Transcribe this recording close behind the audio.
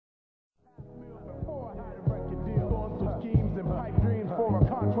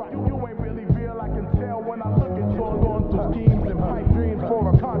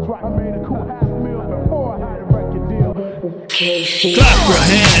Clap your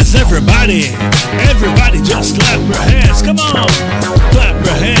hands, everybody. Everybody just clap your hands. Come on. Clap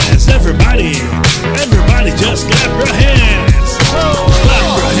your hands, everybody. Everybody just clap your hands. Clap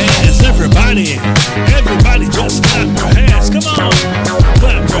your hands, everybody. Everybody just clap your hands. Come on.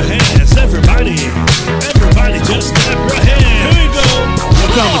 Clap your hands, everybody. Everybody just clap your hands. Here we go.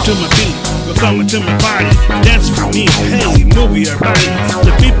 We're coming to my beat. We're coming to my party. Dance for me. Hey, move your body. The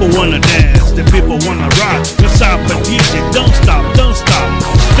people wanna dance. The people wanna rock. What's up, but DJ? Don't stop, don't stop.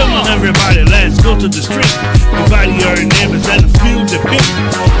 Come on, everybody, let's go to the street. Invite your neighbors and feel the beat.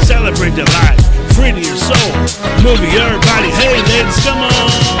 Celebrate the life, free to your soul. Move your body. Hey, let's come on.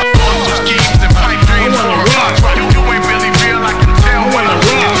 I wanna rock. You ain't really real, I can tell. I wanna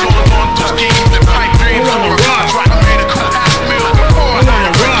rock. I wanna rock.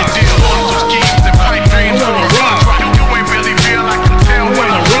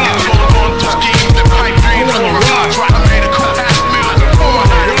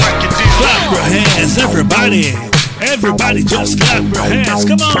 Everybody, everybody just clap your hands.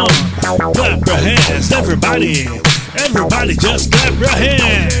 Come on, clap your hands, everybody. Everybody just clap your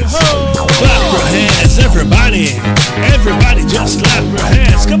hands. Clap your hands, everybody. Everybody just clap your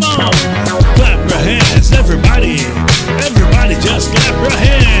hands. Come on, clap your hands, everybody. Everybody just clap your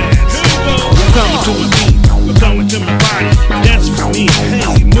hands. We're coming to my beat. We're coming to my party. Dance for me.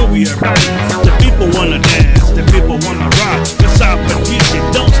 Hey, move your body. The people wanna dance. The people wanna rock. What's up, but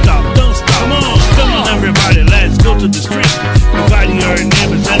don't stop, don't stop. Come on, everybody, let's go to the street. Invite your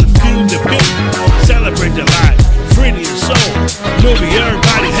neighbors and feel the beat. Celebrate the life, free to your soul. Move your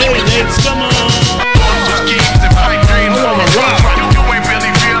body, hey, let's come on. I wanna rock. You ain't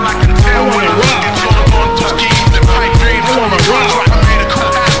really real, I can tell. I wanna rock. I wanna rock.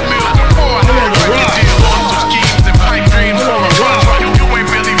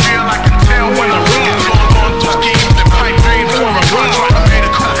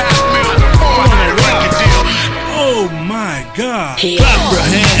 God. Clap your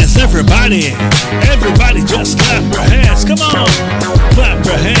hands, everybody. Everybody just clap your hands. Come on. Clap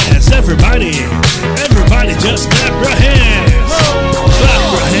your hands, everybody. Everybody just clap your hands.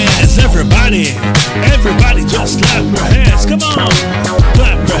 Clap your hands, everybody.